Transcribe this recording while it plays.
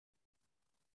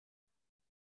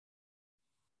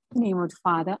In the name of the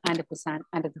Father, and of the Son,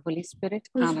 and of the Holy Spirit.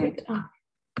 Amen.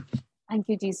 Thank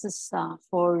you, Jesus,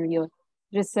 for your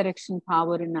resurrection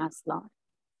power in us, Lord.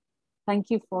 Thank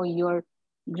you for your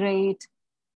great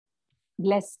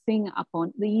blessing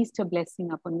upon the Easter blessing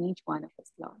upon each one of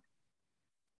us, Lord.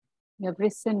 You have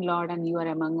risen, Lord, and you are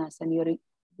among us, and you are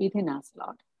within us,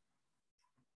 Lord.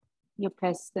 Your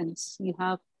presence, you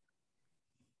have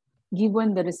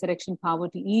given the resurrection power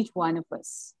to each one of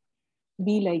us.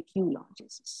 Be like you, Lord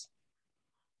Jesus,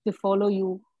 to follow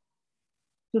you,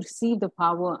 to receive the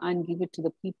power and give it to the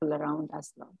people around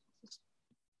us, Lord Jesus.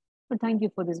 But thank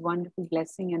you for this wonderful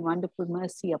blessing and wonderful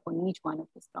mercy upon each one of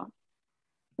us, Lord.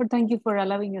 But thank you for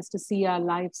allowing us to see our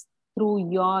lives through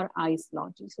your eyes,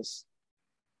 Lord Jesus.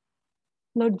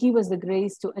 Lord, give us the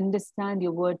grace to understand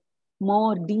your word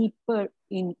more deeper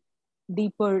in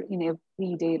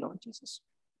every day, Lord Jesus,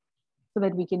 so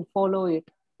that we can follow it.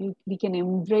 We can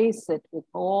embrace it with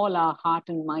all our heart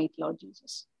and might, Lord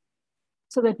Jesus,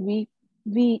 so that we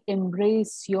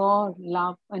embrace your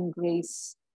love and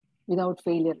grace without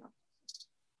failure, Lord.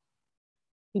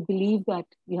 We believe that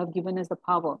you have given us the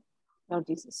power, Lord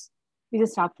Jesus. We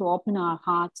just have to open our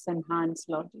hearts and hands,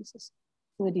 Lord Jesus,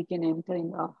 so that you can enter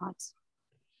into our hearts.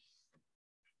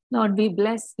 Lord, we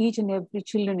bless each and every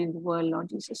children in the world, Lord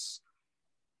Jesus.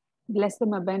 Bless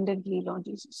them abundantly, Lord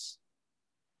Jesus.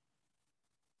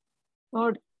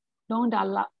 Lord, don't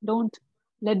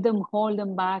let them hold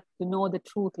them back to know the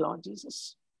truth, Lord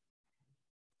Jesus.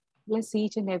 Bless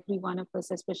each and every one of us,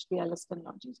 especially Alistair,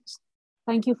 Lord Jesus.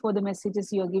 Thank you for the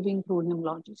messages you are giving through him,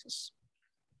 Lord Jesus.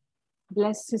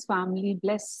 Bless his family,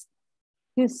 bless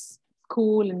his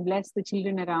school, and bless the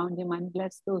children around him, and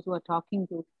bless those who are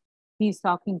he's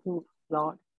talking to,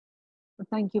 Lord. But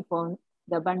thank you for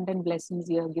the abundant blessings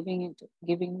you are giving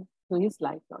to his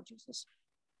life, Lord Jesus.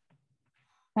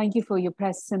 Thank you for your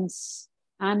presence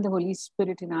and the Holy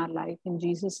Spirit in our life. In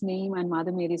Jesus' name and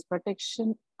Mother Mary's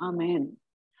protection. Amen.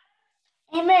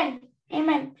 Amen.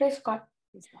 Amen. Praise God.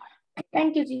 Praise God.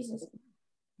 Thank you, Jesus.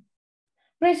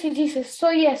 Praise you, Jesus. So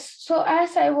yes, so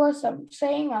as I was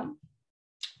saying,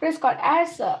 praise God,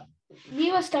 as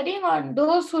we were studying on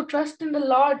those who trust in the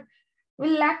Lord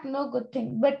will lack no good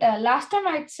thing. But last time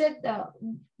I said,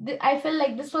 I felt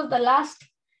like this was the last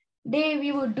day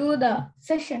we would do the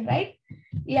session, right?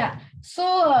 Yeah.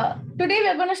 So today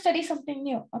we're going to study something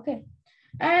new. Okay.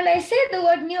 And I said the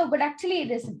word new, but actually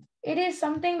it isn't. It is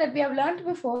something that we have learned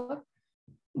before.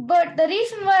 But the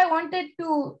reason why I wanted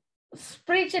to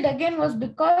preach it again was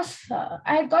because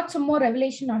I had got some more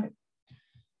revelation on it.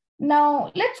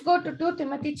 Now, let's go to 2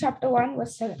 Timothy chapter 1,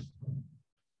 verse 7.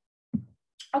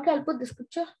 Okay, I'll put the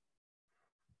scripture.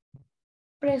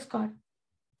 Praise God.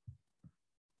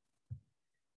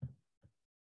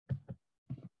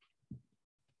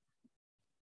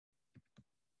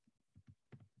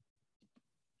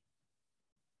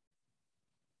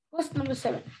 Verse number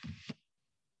 7.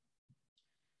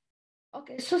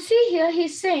 Okay, so see here,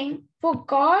 he's saying, for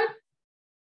God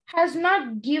has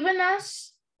not given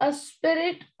us a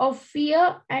spirit of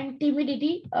fear and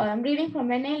timidity. I'm reading from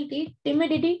NLT,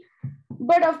 timidity,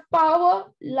 but of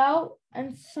power, love,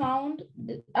 and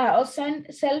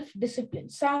self-discipline,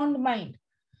 sound mind.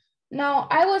 Now,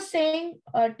 I was saying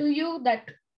to you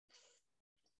that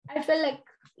I felt like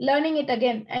learning it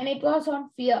again, and it was on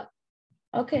fear.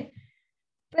 Okay,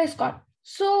 praise God.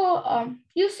 So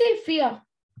you see fear.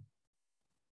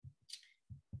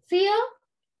 Fear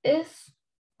is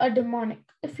a demonic.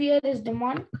 Fear is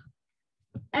demonic,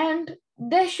 and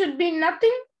there should be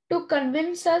nothing to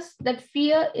convince us that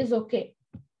fear is okay.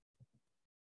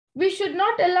 We should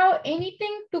not allow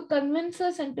anything to convince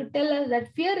us and to tell us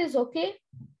that fear is okay,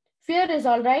 fear is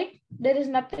all right, there is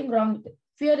nothing wrong with it.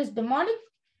 Fear is demonic,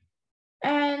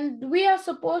 and we are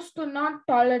supposed to not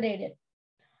tolerate it.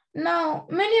 Now,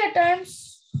 many a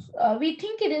times we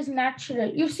think it is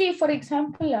natural. You see, for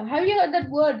example, have you heard that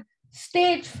word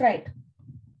stage fright?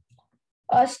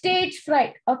 Stage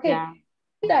fright. Okay. Yeah.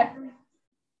 That.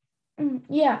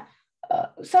 Yeah.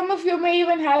 Some of you may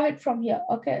even have it from here.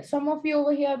 Okay. Some of you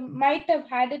over here might have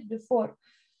had it before.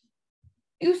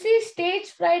 You see,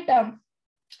 stage fright.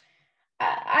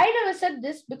 I never said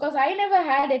this because I never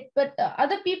had it, but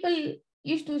other people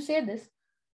used to say this,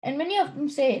 and many of them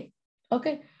say it.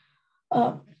 Okay.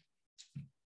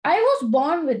 I was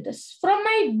born with this. From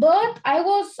my birth, I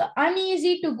was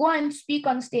uneasy to go and speak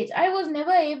on stage. I was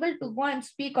never able to go and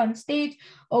speak on stage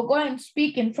or go and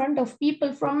speak in front of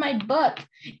people from my birth.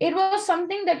 It was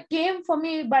something that came for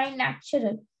me by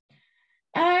natural.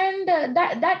 And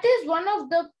that is one of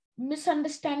the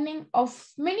misunderstanding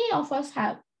of many of us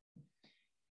have.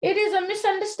 It is a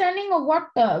misunderstanding of what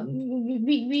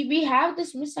we have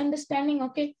this misunderstanding,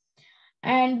 okay?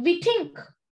 And we think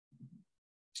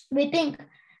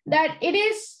that it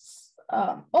is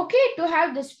okay to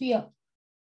have this fear.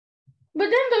 But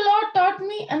then the Lord taught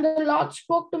me, and the Lord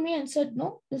spoke to me and said,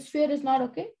 no, this fear is not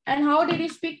okay. And how did he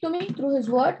speak to me? Through his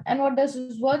word. And what does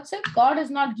his word say? God has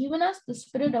not given us the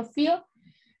spirit of fear.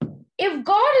 If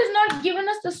God has not given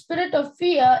us the spirit of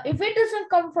fear, if it doesn't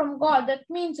come from God, that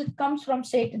means it comes from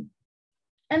Satan.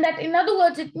 And that, in other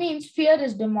words, it means fear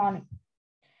is demonic.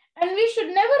 And we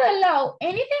should never allow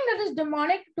anything that is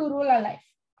demonic to rule our life.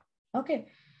 Okay.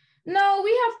 Now we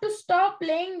have to stop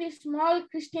playing these small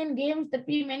Christian games that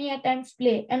we many a times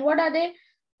play. And what are they?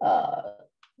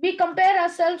 We compare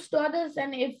ourselves to others,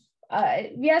 and if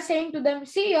we are saying to them,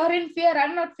 see, you're in fear,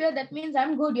 I'm not fear, that means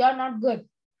I'm good, you're not good.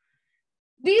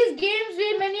 These games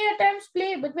we many a times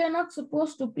play, but we're not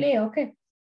supposed to play, okay?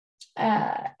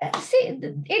 See,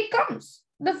 it comes.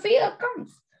 The fear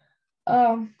comes.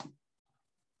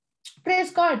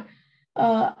 Praise God.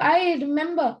 I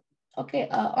remember, okay,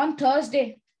 on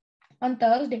Thursday,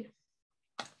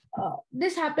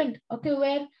 this happened, okay,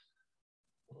 where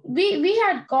we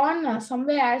had gone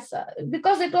somewhere as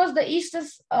because it was the Easter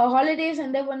holidays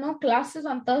and there were no classes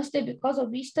on Thursday because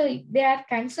of Easter. They had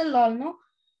cancelled all, no?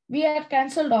 We had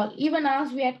cancelled all. Even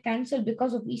ours, we had cancelled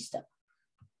because of Easter.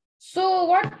 So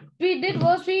what we did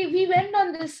was we went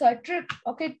on this trip,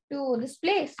 okay, to this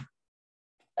place.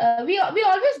 We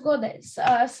always go there.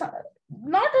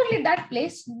 Not only that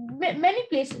place, many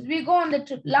places we go on the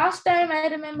trip. Last time I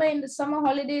remember in the summer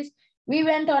holidays, we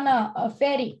went on a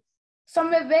ferry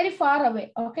somewhere very far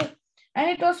away, okay, and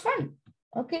it was fun.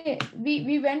 Okay,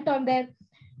 we went on there,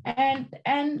 and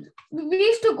we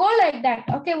used to go like that.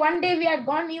 Okay, one day we had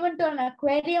gone even to an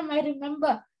aquarium, I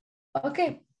remember.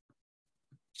 Okay,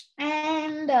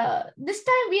 and this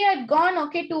time we had gone,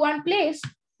 okay, to one place,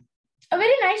 a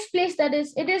very nice place. That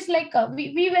is, it is like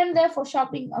we went there for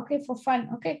shopping, okay, for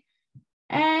fun, okay,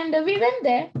 and we went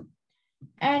there,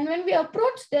 and when we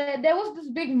approached there was this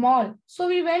big mall, so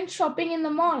we went shopping in the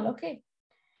mall, okay,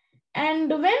 and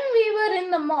when we were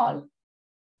in the mall,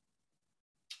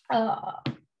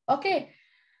 okay,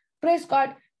 praise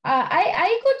God,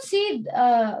 I could see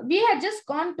we had just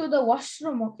gone to the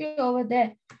washroom, okay, over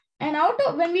there, and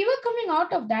when we were coming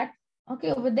out of that,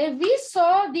 okay, over there, we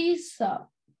saw these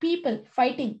people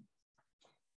fighting.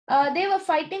 They were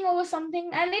fighting over something,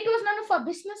 and it was none of our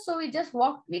business, so we just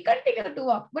walked. We continued to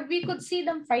walk, but we could see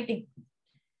them fighting.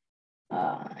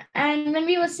 And when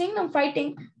we were seeing them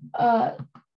fighting,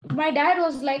 my dad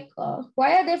was like,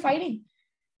 why are they fighting?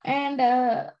 And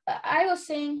I was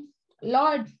saying,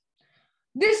 Lord,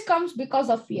 this comes because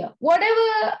of fear.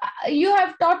 Whatever you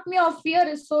have taught me of fear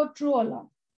is so true, O Lord.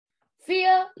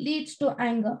 Fear leads to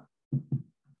anger.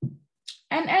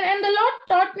 And the Lord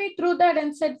taught me through that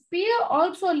and said, fear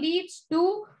also leads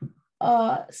to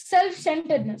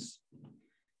self-centeredness.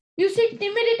 You see,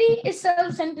 timidity is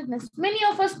self-centeredness. Many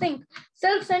of us think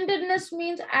self-centeredness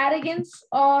means arrogance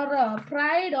or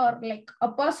pride, or like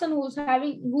a person who's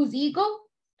ego.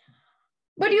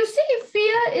 But you see,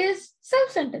 fear is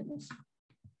self-centeredness.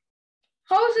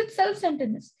 How is it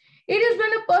self-centeredness? It is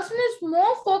when a person is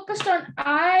more focused on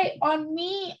I, on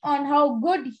me, on how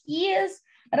good he is,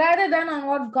 rather than on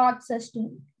what God says to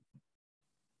him.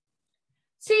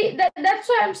 See, that's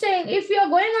why I'm saying, if you're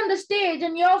going on the stage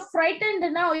and you're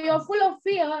frightened now, you're full of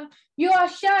fear, you are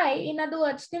shy. In other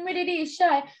words, timidity is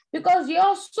shy because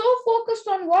you're so focused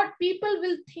on what people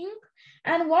will think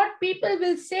and what people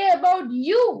will say about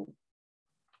you.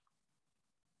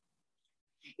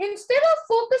 Instead of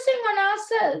focusing on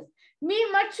ourselves,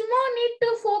 we much more need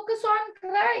to focus on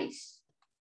Christ.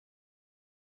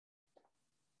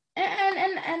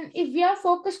 And if we are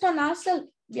focused on ourselves,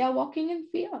 we are walking in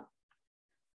fear.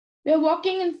 We are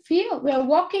walking in fear. We are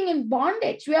walking in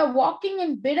bondage. We are walking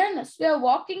in bitterness. We are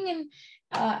walking in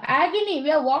agony.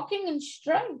 We are walking in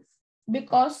strife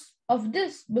because of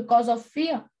this, because of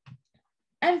fear.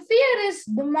 And fear is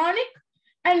demonic,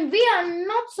 and we are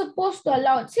not supposed to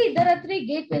allow it. See, there are 3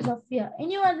 gateways of fear.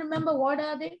 Anyone remember what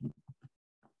are they?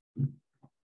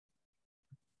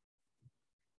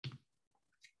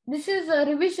 This is a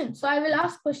revision, so I will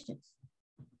ask questions.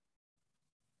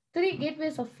 3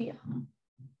 gateways of fear.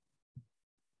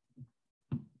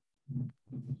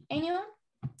 Anyone?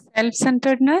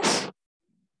 Self-centeredness?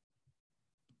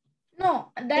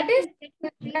 No, that is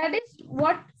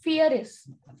what fear is.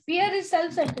 Fear is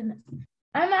self-centeredness.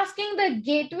 I'm asking the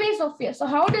gateways of fear. So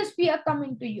how does fear come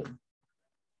into you?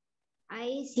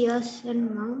 Eyes, ears,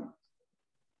 and mouth.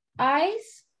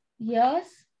 Eyes, ears,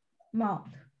 mouth.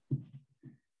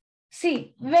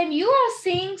 See, when you are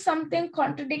seeing something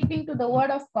contradicting to the word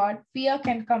of God, fear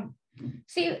can come.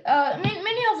 See,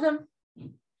 many of them,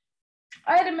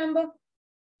 I remember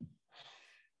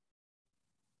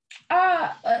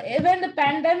when the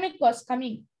pandemic was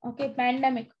coming, okay,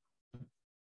 pandemic.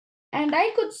 And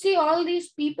I could see all these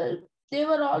people, they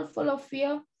were all full of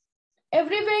fear.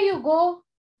 Everywhere you go,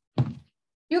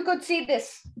 you could see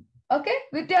this, okay,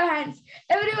 with your hands.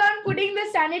 Everyone putting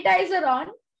the sanitizer on,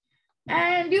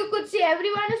 and you could see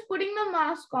everyone is putting the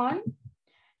mask on,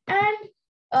 and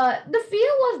the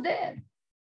fear was there.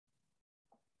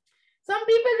 Some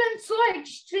people went so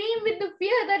extreme with the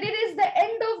fear that it is the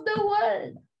end of the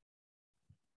world.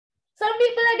 Some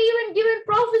people had even given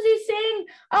prophecy saying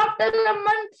after a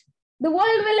month, the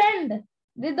world will end.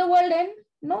 Did the world end?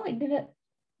 No, it didn't.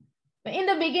 In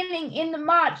the beginning, in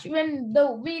March, when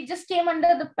we just came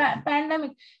under the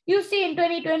pandemic, you see in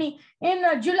 2020,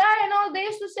 in July and all, they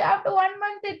used to say after 1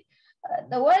 month,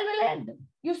 the world will end.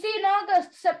 You see in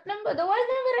August, September, the world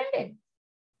never ended.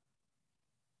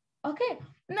 Okay,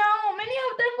 now many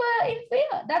of them were in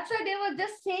fear. That's why they were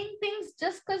just saying things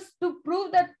just because to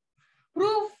prove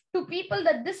to people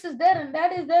that this is there and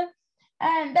that is there.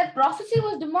 And that prophecy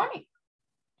was demonic.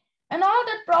 And all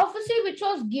that prophecy which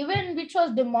was given, which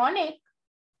was demonic,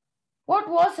 what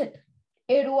was it?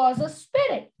 It was a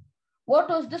spirit. What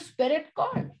was the spirit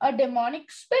called? A demonic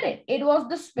spirit. It was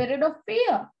the spirit of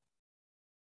fear.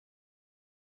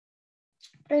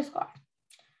 Praise God.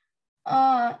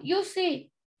 You see,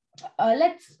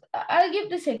 I'll give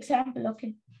this example,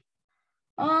 okay.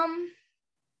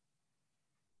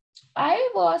 I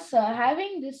was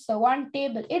having this one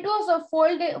table. It was a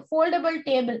foldable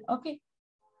table, okay.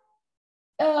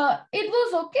 It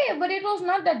was okay, but it was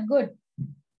not that good.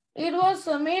 It was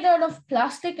made out of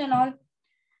plastic and all.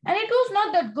 And it was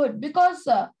not that good because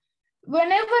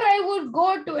whenever I would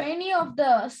go to any of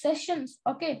the sessions,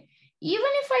 okay,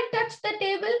 even if I touch the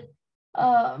table,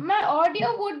 my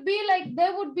audio would be like,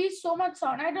 there would be so much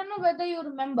sound. I don't know whether you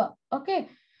remember, okay.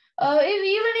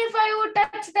 Even if I would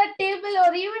touch that table,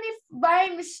 or even if by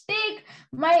mistake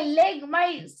my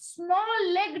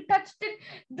small leg touched it,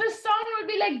 the sound would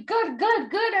be like good,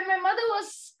 good, good. And my mother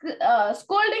was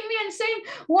scolding me and saying,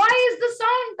 why is the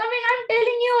sound coming? I'm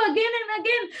telling you again and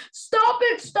again, stop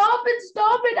it, stop it,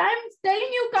 stop it. I'm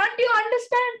telling you, can't you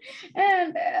understand?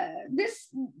 And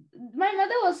my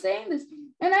mother was saying this.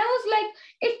 And I was like,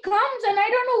 it comes and I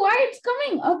don't know why it's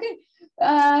coming, okay.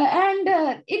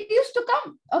 It used to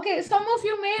come. Okay, some of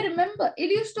you may remember, it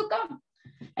used to come.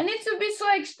 And it would be so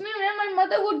extreme. And my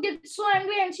mother would get so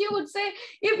angry and she would say,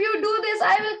 if you do this,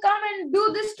 I will come and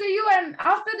do this to you. And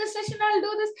after the session, I'll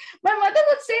do this. My mother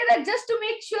would say that just to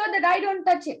make sure that I don't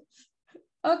touch it.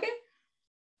 Okay.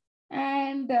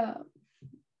 And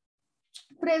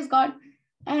praise God.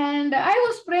 And I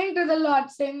was praying to the Lord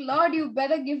saying, Lord, you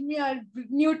better give me a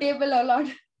new table, oh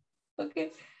Lord.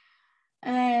 Okay.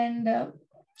 And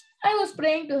I was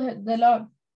praying to the Lord,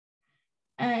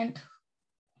 and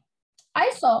I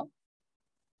saw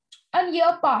a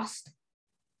year passed.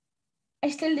 I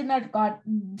still did not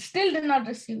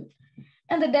receive it.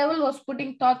 And the devil was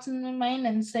putting thoughts in my mind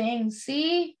and saying,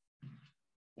 see,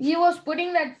 he was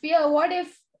putting that fear. What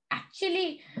if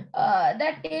actually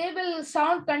that table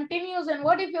sound continues? And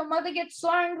what if your mother gets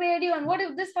so angry at you? And what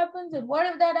if this happens? And what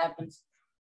if that happens?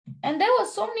 And there were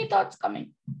so many thoughts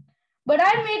coming. But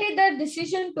I made it that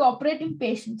decision to operate in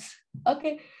patience.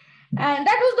 Okay. And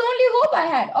that was the only hope I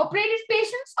had. Operate in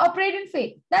patience, operate in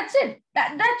faith. That's it.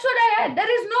 That's what I had. There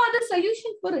is no other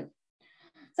solution for it.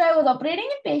 So I was operating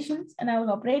in patience and I was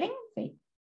operating in faith.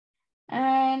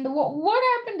 And what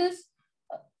happened is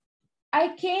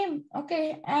I came,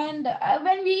 okay. And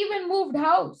when we even moved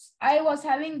house, I was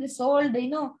having this old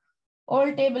table.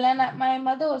 And my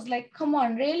mother was like, come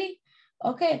on, really?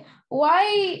 Okay,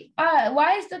 why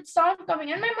is that sound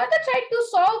coming? And my mother tried to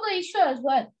solve the issue as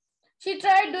well. She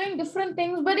tried doing different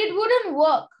things, but it wouldn't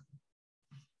work.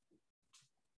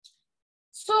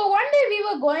 So one day we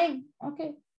were going,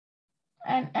 okay,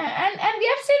 and we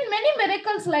have seen many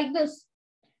miracles like this.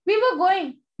 We were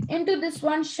going into this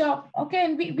one shop, okay,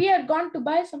 and we had gone to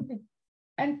buy something.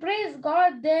 And praise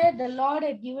God, there the Lord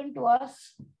had given to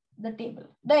us the table.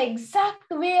 The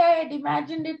exact way I had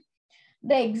imagined it,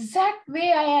 the exact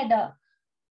way I had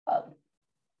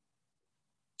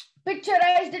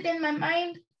picturized it in my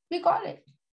mind, we got it.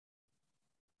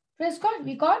 Praise God,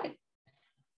 we got it.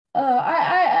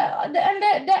 And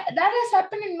that has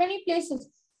happened in many places.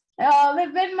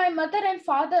 When my mother and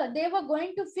father, they were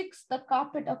going to fix the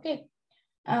carpet, okay,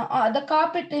 the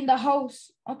carpet in the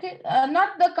house, okay,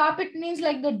 not the carpet means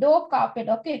like the door carpet,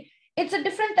 okay, it's a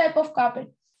different type of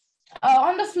carpet.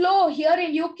 On the floor here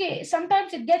in UK,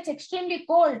 sometimes it gets extremely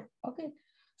cold, okay,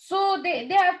 so they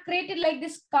have created like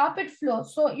this carpet floor,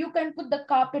 so you can put the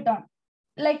carpet on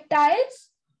like tiles,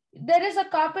 there is a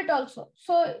carpet also.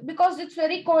 So because it's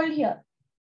very cold here.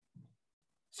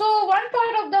 So one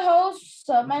part of the house,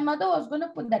 my mother was going to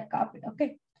put that carpet.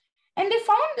 Okay. And they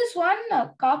found this one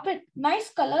carpet, nice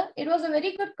color. It was a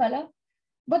very good color.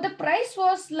 But the price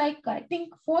was like, I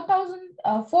think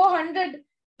 400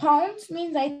 pounds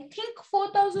means I think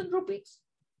 4,000 rupees.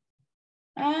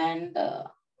 And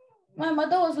my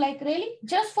mother was like, really?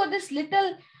 Just for this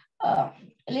little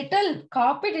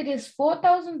carpet, it is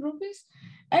 4,000 rupees.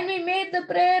 And we made the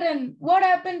prayer, and what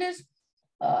happened is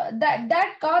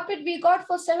that carpet we got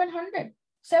for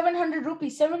 700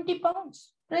 rupees, 70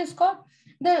 pounds. Praise God.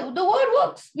 The word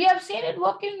works. We have seen it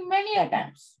working many a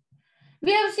times.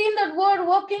 We have seen that word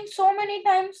working so many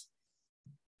times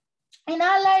in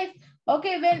our life.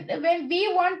 Okay, when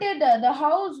we wanted the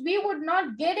house, we would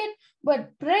not get it,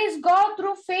 but praise God,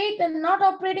 through faith and not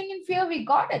operating in fear, we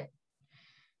got it.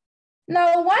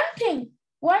 Now,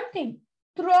 one thing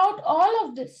throughout all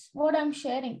of this, what I'm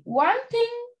sharing, one thing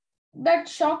that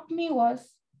shocked me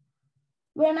was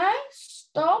when I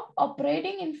stop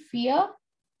operating in fear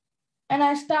and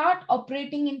I start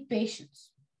operating in patience.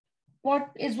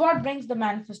 What brings the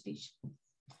manifestation?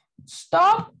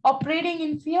 Stop operating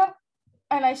in fear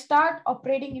and I start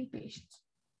operating in patience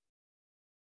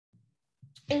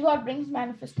is what brings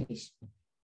manifestation.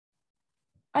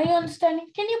 Are you understanding?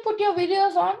 Can you put your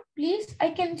videos on, please? I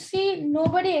can see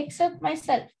nobody except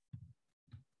myself.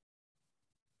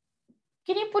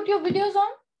 Can you put your videos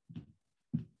on?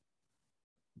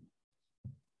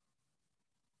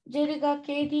 Jerica,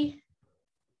 Katie.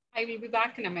 I will be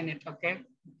back in a minute, okay?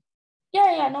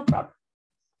 Yeah, no problem.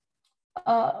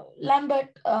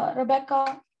 Lambert,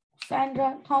 Rebecca,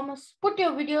 Sandra, Thomas, put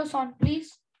your videos on,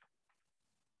 please.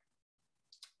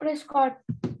 Praise God.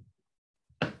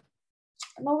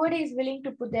 Nobody is willing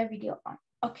to put their video on.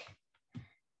 Okay.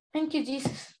 Thank you,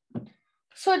 Jesus.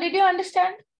 So did you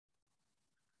understand?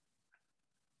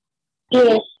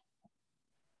 Yes.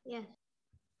 Yes.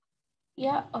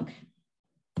 Yeah, okay.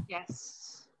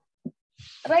 Yes.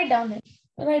 Write down it.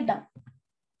 Write down.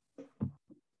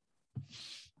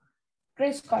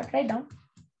 Praise God. Write down.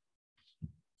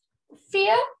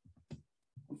 Fear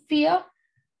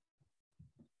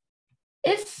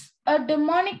is a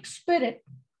demonic spirit.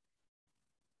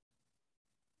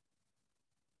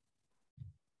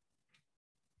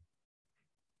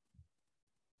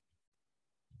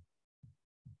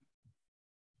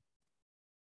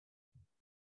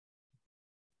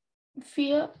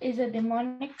 Fear is a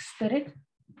demonic spirit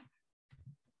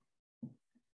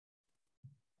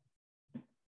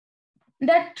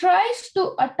that tries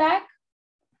to attack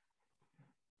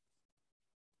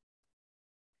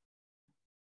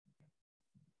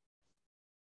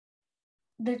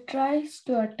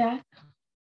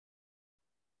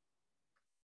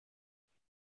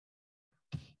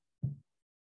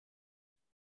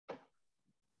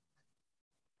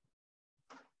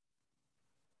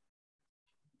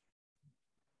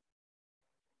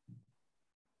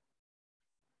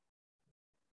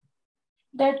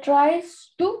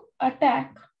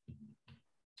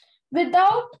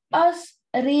without us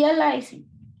realizing.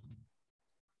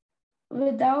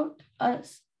 Without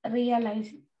us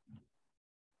realizing.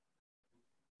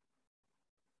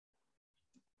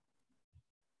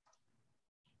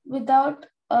 Without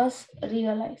us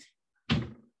realizing.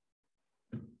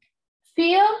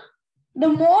 Fear, the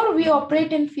more we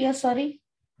operate in fear,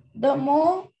 the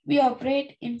more we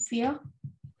operate in fear,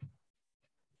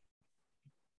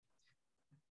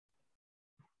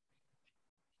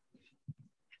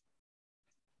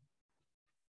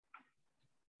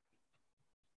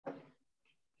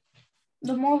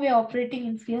 the more we are operating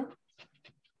in fear,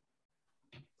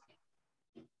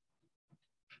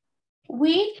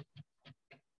 we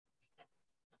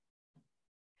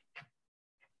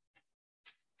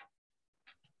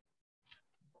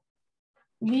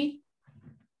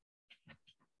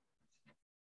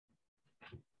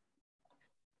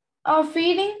are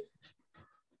feeding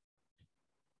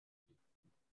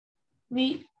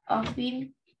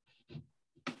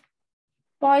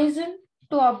poison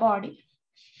to our body.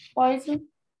 Poison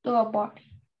to our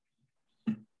body.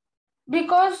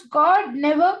 Because God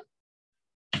never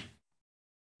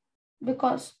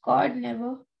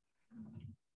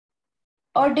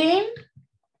ordained.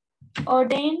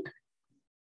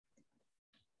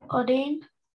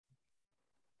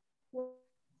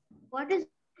 What is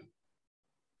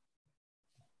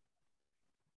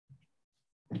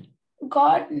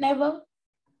God never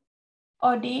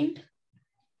ordained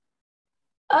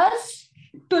us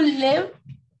to live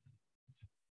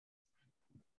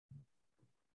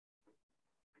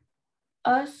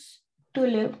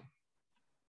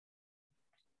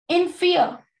in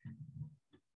fear.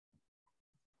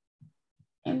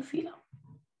 In fear.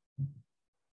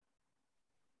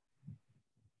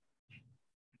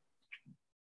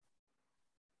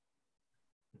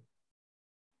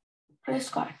 Praise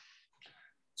God.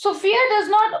 So fear does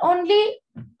not only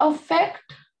affect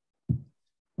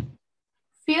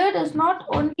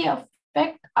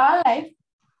our life,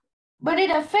 but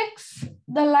it affects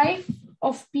the life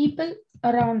of people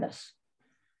around us.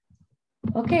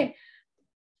 Okay.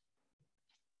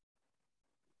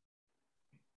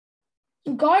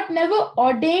 God never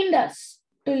ordained us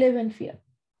to live in fear.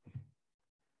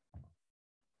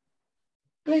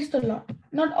 Praise the Lord.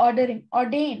 Not ordering,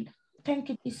 ordained. Thank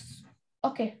you, Jesus.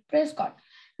 Okay, praise God.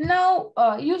 Now,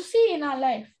 you see in our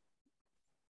life,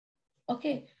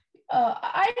 okay,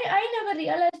 I never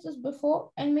realized this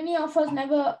before, and many of us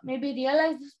never maybe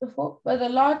realized this before, but the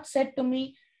Lord said to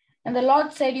me, and the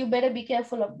Lord said, you better be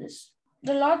careful of this.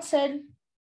 The Lord said,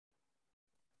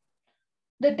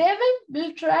 the devil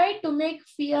will try to make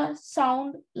fear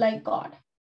sound like God.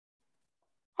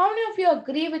 How many of you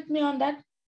agree with me on that?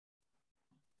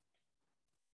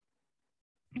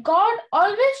 God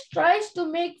always tries to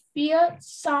make fear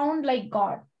sound like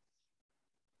God.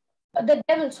 The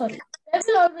devil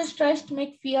always tries to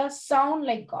make fear sound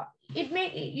like God. He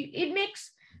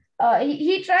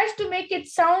tries to make it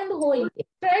sound holy. He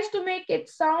tries to make it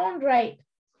sound right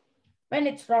when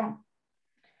it's wrong.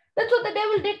 That's what the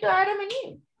devil did to Adam and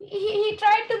Eve. He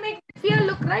tried to make fear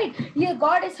look right. Yeah,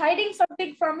 God is hiding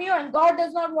something from you and God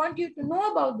does not want you to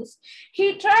know about this.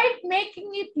 He tried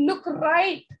making it look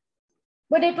right,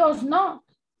 but it was not.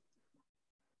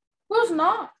 It was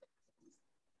not.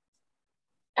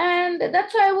 And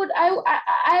that's why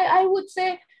I would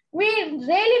say we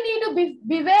really need to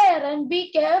beware and be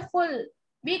careful,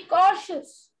 be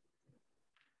cautious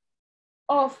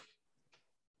of,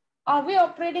 are we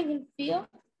operating in fear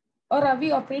or are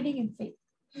we operating in faith?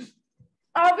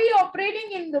 Are we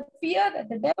operating in the fear that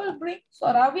the devil brings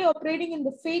or are we operating in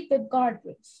the faith that God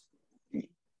brings?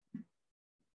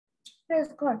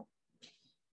 Praise God.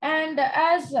 And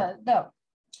as the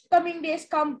coming days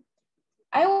come,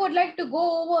 I would like to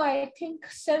go over, I think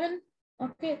 7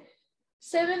 or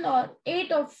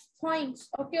 8 of points,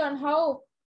 okay, on how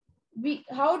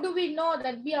do we know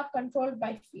that we are controlled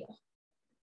by fear?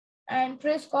 And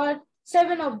praise God,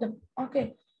 7 of them,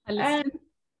 okay. And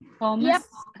Thomas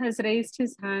has raised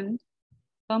his hand.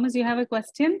 Thomas, you have a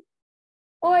question?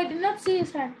 Oh, I did not see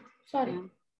his hand. Sorry.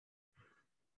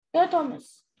 Yeah,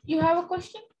 Thomas, you have a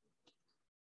question?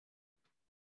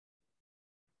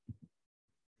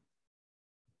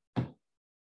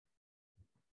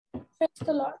 Praise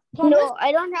the Lord. Thomas? No,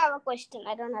 I don't have a question.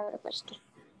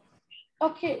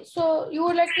 Okay, so you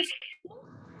would like to say,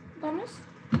 Thomas?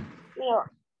 No.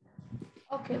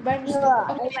 Okay, by mistake. No,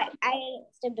 Okay. I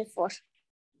said before.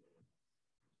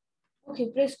 Okay,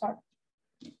 praise God.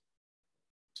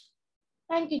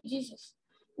 Thank you, Jesus.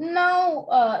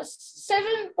 Now,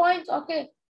 7 points, okay,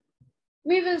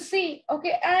 we will see,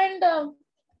 okay, and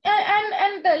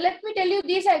let me tell you,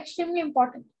 these are extremely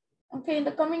important, okay, in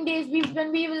the coming days,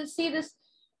 when we will see this,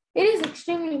 it is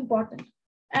extremely important,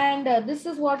 and this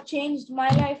is what changed my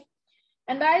life,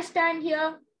 and I stand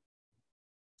here,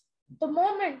 the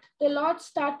moment the Lord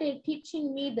started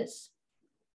teaching me this,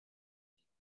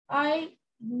 I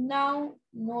now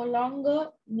no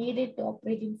longer needed to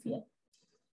operate in fear.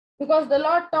 Because the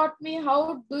Lord taught me,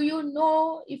 how do you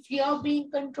know if you are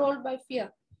being controlled by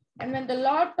fear? And when the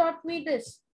Lord taught me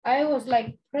this, I was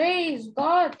like, praise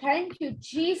God, thank you,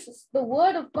 Jesus. The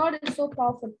word of God is so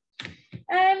powerful.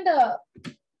 And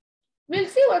we'll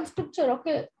see one scripture,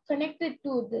 okay, connected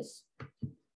to this.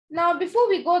 Now, before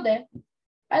we go there,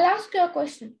 I'll ask you a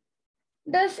question.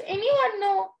 Does anyone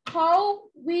know how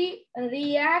we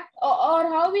react or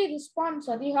how we respond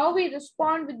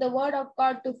with the word of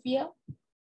God to fear?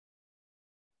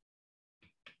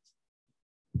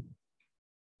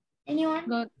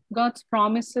 Anyone? God's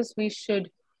promises we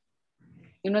should,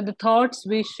 the thoughts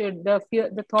we should, the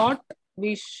thought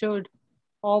we should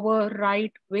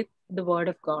override with the word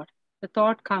of God. The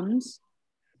thought comes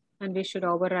and we should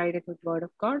override it with word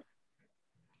of God.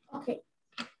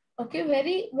 Okay,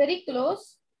 very, very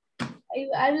close.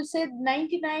 I will say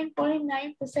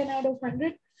 99.9% out of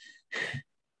 100.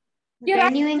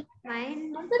 Renewing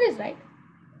mind. Answer is right.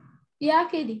 Yeah,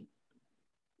 KD.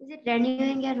 Is it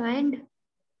renewing your mind?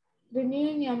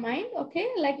 Renewing your mind, okay,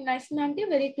 like nice and auntie,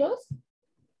 very close.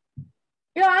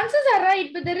 Your answers are right,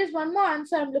 but there is one more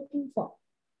answer I'm looking for.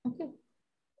 Okay.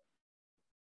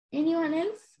 Anyone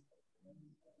else?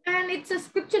 And it's a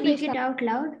scripture based. Speak it out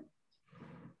loud.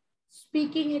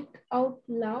 Speaking it out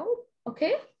loud.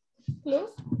 Okay.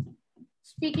 Close.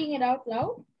 speaking it out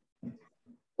loud.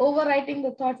 Overwriting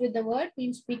the thought with the word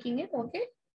means speaking it. Okay.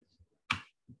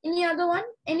 Any other one?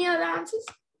 Any other answers?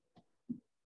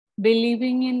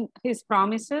 Believing in his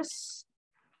promises.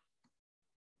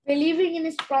 Believing in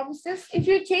his promises. If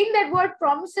you change that word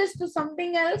promises to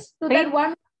something else, to Faith? that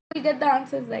one, we get the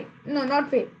answers right. No, not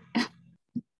faith.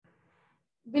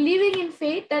 Believing in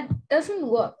faith, that doesn't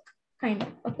work, kind of.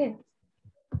 Okay.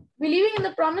 Believing in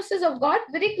the promises of God,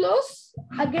 very close.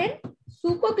 Again,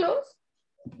 super close.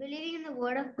 Believing in the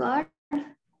word of God.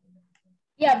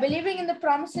 Yeah, believing in the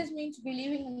promises means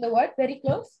believing in the word, very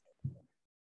close.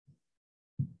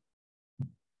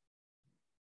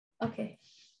 Okay.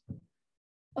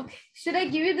 Okay. Should I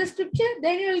give you the scripture?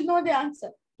 Then you will know the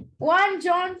answer. 1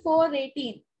 John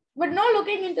 4:18. But no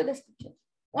looking into the scripture.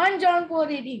 1 John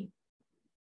 4:18.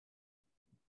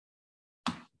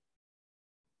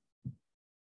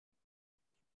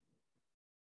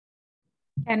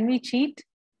 Can we cheat?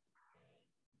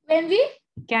 When we?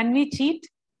 Can we cheat?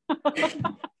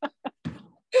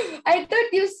 I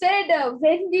thought you said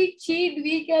when we cheat,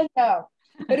 we can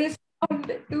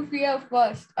respond to fear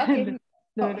first. Okay.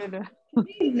 No.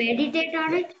 Meditate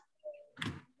on it.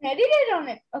 Meditate on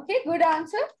it. Okay, good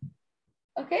answer.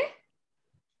 Okay.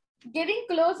 Getting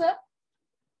closer.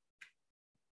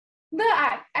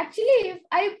 Actually, if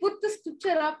I put the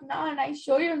scripture up now and I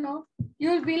show you now,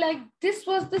 you'll be like, this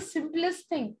was the simplest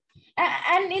thing.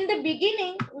 And in the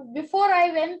beginning, before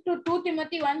I went to 2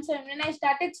 Timothy 1:7, when I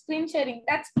started screen sharing,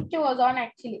 that scripture was on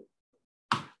actually.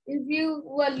 If you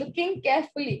were looking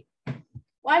carefully.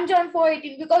 1 John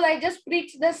 4:18, because I just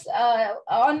preached this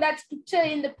on that scripture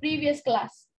in the previous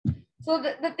class. So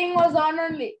the thing was on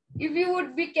only. If you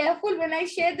would be careful, when I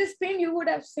share the screen, you would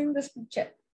have seen the scripture.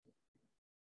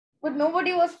 But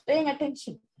nobody was paying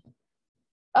attention.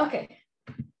 Okay.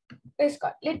 Praise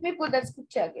God. Let me put that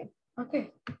scripture again. Okay.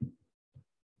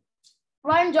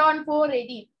 1 John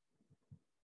 4:18.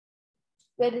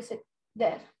 Where is it?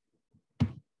 There.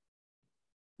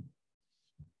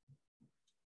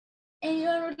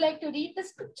 Anyone would like to read the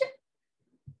scripture?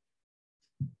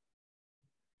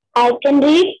 I can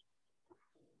read.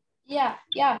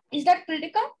 Yeah. Is that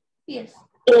critical? Yes.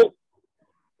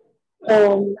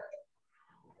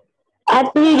 I'm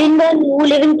reading the New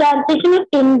Living Translation of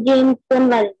King James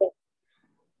Version.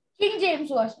 King James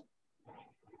Version.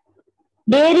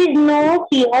 There is no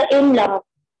fear in love,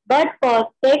 but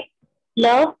perfect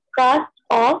love casts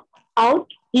out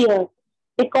fear,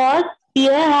 because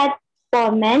fear has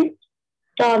torment.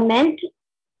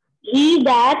 He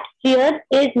that fears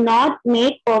is not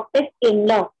made perfect in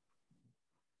love.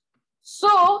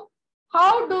 So,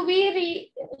 how do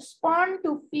we respond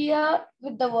to fear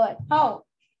with the word? How?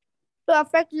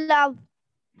 Perfect love.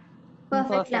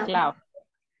 Perfect love.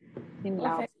 In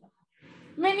love. Perfect.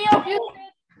 Many of you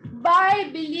said by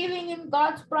believing in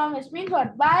God's promise. Means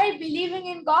what? By believing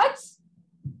in God's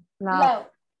love.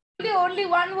 Only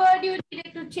one word you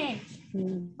needed to change.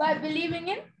 By believing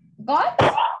in God's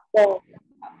love.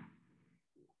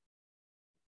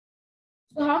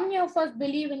 So how many of us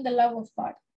believe in the love of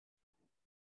God?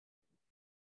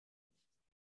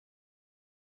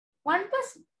 One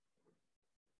person.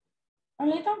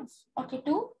 Only thumbs. Okay,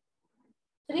 2,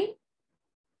 3.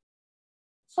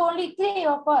 So only 3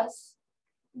 of us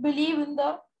believe in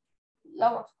the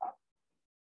love of God.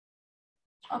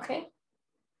 Okay.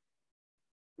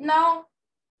 Now,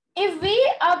 if we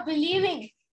are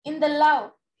believing in the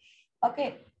love,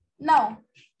 okay, now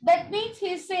that means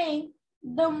he's saying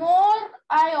the more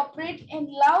I operate in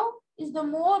love is the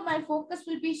more my focus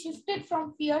will be shifted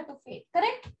from fear to faith.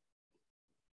 Correct?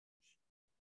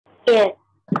 Yes.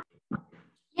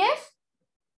 Yes?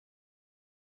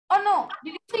 Or no?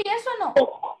 Did you say yes or no?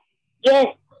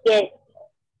 Yes.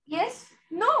 Yes?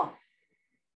 No.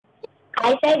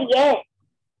 I said yes.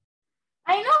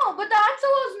 I know, but the answer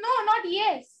was no, not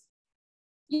yes.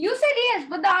 You said yes,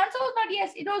 but the answer was not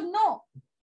yes. It was no.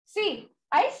 See,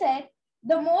 I said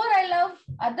the more I love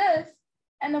others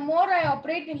and the more I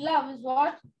operate in love is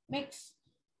what makes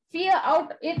fear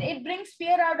out. It brings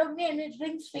fear out of me and it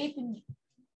brings faith in me.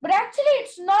 But actually,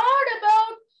 it's not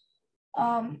about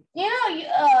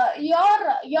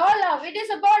your love. It is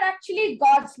about actually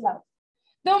God's love.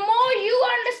 The more you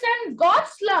understand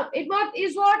God's love, it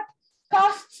is what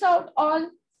casts out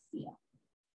all fear.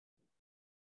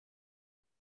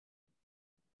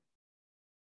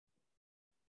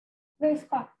 Praise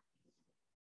God.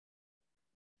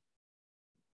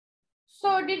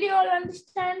 So did you all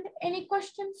understand? Any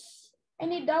questions?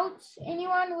 Any doubts?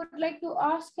 Anyone would like to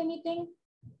ask anything?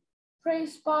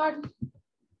 Praise God.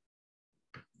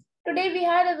 Today we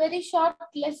had a very short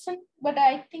lesson, but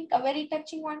I think a very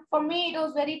touching one. For me, it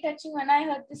was very touching when I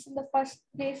heard this in the first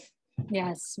place.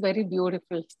 Yes, very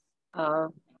beautiful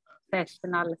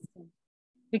session, Alison.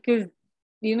 Because,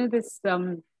 this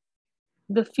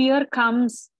the fear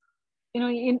comes,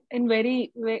 in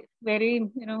very, very,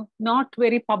 not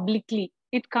very publicly.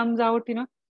 It comes out,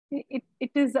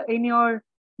 it is in your,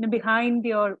 behind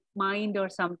your mind or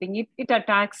something. It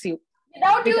attacks you.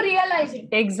 Without you realizing.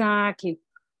 Exactly.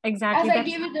 As I That's-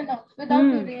 gave you the note, without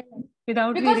you realizing.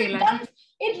 Without Because we realizing.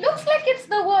 it looks like it's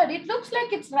the word. It looks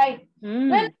like it's right.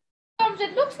 When it comes,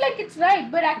 it looks like it's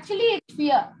right, but actually it's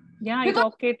fear. Yeah, Because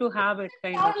it's okay to have it,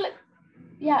 kind of.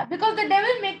 Yeah, because the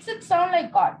devil makes it sound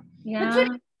like God. Yeah.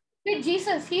 With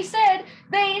Jesus, he said,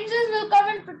 the angels will come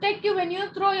and protect you when you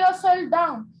throw yourself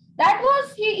down. That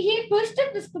was, he twisted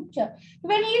the scripture.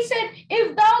 When he said,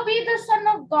 if thou be the Son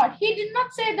of God, he did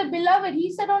not say the beloved,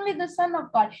 he said only the Son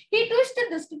of God. He twisted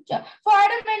the scripture. For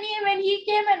Adam and Eve, when he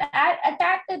came and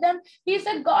attacked them, he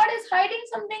said, God is hiding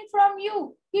something from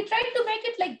you. He tried to make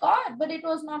it like God, but it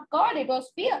was not God, it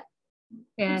was fear.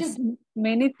 Yes,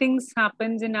 many things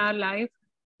happens in our life.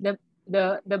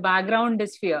 The background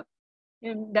is fear.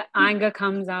 The anger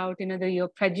comes out, your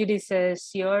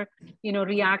prejudices, your,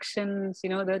 reactions,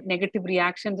 the negative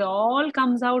reactions, all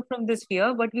comes out from this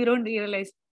fear, but we don't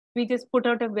realize. We just put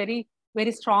out a very,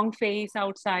 very strong face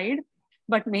outside,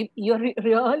 but maybe you're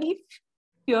really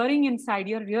fearing inside,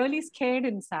 you're really scared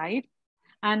inside,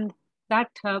 and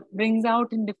that brings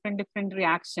out in different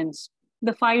reactions.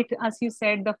 The fight, as you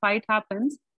said, the fight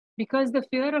happens because the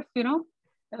fear of,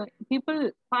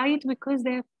 people fight because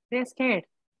they're scared.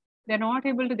 They're not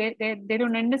able to, they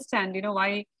don't understand,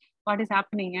 why, what is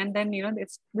happening. And then,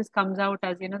 this comes out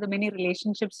as, the many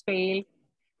relationships fail,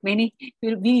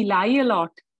 we lie a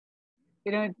lot,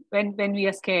 when we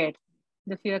are scared,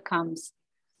 the fear comes.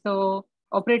 So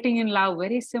operating in love,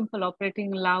 very simple, operating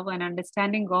in love and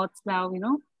understanding God's love,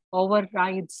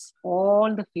 overrides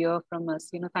all the fear from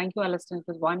us. Thank you, Alison. It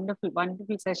was wonderful,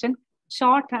 wonderful session.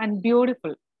 Short and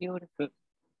beautiful, beautiful.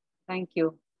 Thank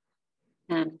you.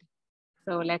 And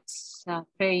so let's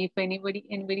pray. If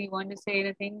anybody want to say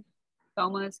anything?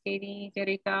 Thomas, Katie,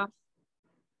 Jerica,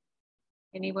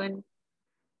 anyone?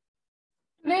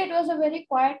 Today it was a very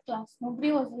quiet class.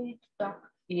 Nobody was ready to talk.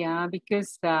 Yeah,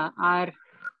 because our,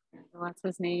 what's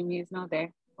his name? He is not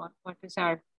there. What is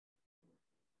our?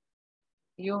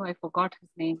 I forgot his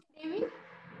name. Devi?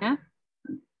 Huh?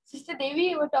 Sister Devi,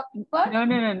 you were talking about?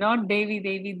 No, not Devi.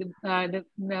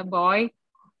 The boy,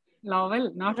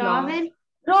 Lowell, not Robin.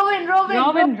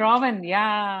 Rowan.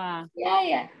 Yeah.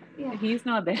 Yeah. He's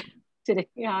not there today.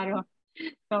 Yeah,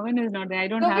 Rowan is not there. I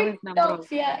don't have Rowan his number.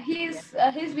 talks, yeah.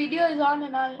 His video is on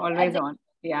and all. Always on.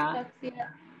 Yeah. Talks, yeah.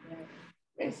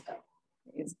 Praise God.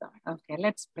 Praise God. Okay,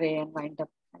 let's pray and wind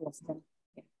up. Listen.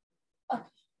 Okay.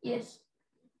 Yes.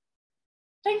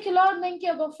 Thank you, Lord. Thank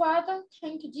you, Abba Father.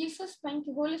 Thank you, Jesus. Thank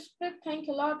you, Holy Spirit. Thank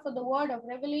you, Lord, for the word of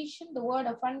revelation, the word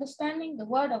of understanding, the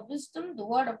word of wisdom, the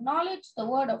word of knowledge, the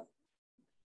word of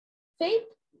faith,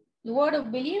 the word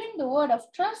of believing, the word of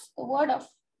trust, the word of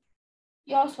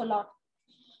yours, O Lord.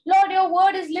 Lord, your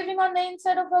word is living on the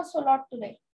inside of us, O Lord,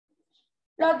 today.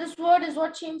 Lord, this word is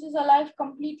what changes our life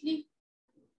completely.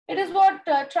 It is what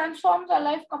transforms our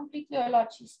life completely, O Lord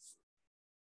Jesus.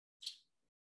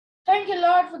 Thank you,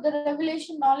 Lord, for the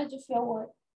revelation knowledge of your word.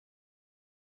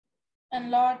 And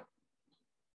Lord,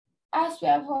 as we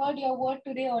have heard your word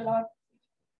today, O Lord,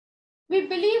 we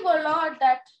believe, O Lord,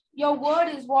 that your word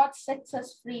is what sets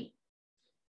us free.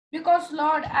 Because,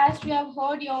 Lord, as we have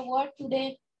heard your word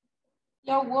today,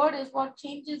 your word is what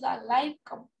changes our life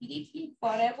completely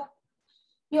forever.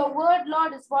 Your word,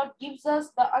 Lord, is what gives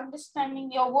us the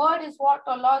understanding. Your word is what,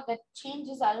 O Lord, that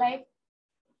changes our life.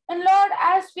 And Lord,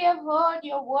 as we have heard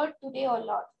your word today, O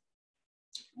Lord,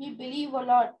 we believe, O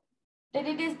Lord, that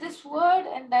it is this word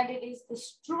and that it is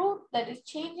this truth that is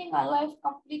changing our life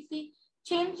completely,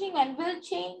 changing and will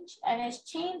change and has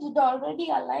changed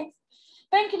already our life.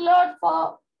 Thank you, Lord,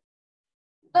 for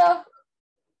the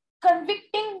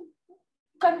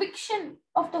conviction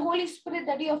of the Holy Spirit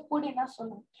that you have put in us, O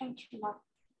Lord. Thank you, Lord.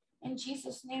 In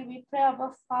Jesus' name we pray,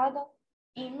 Abba Father.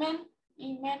 Amen,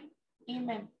 amen,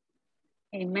 amen.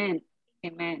 Amen.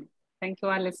 Amen. Thank you,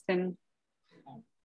 Alison.